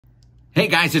Hey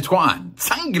guys, it's Juan.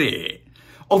 Sangre!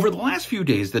 Over the last few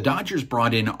days, the Dodgers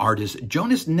brought in artist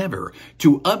Jonas Never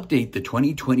to update the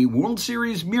 2020 World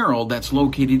Series mural that's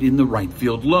located in the right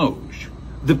field loge.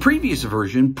 The previous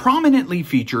version prominently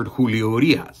featured Julio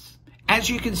Urías. As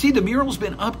you can see, the mural's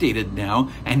been updated now,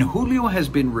 and Julio has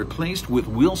been replaced with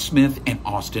Will Smith and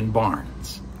Austin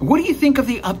Barnes. What do you think of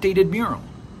the updated mural?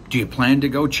 Do you plan to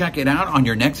go check it out on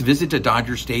your next visit to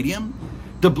Dodger Stadium?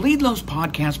 The Bleed Lows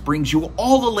podcast brings you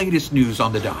all the latest news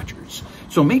on the Dodgers.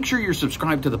 So make sure you're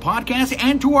subscribed to the podcast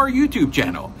and to our YouTube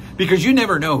channel, because you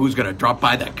never know who's going to drop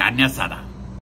by the carne asada.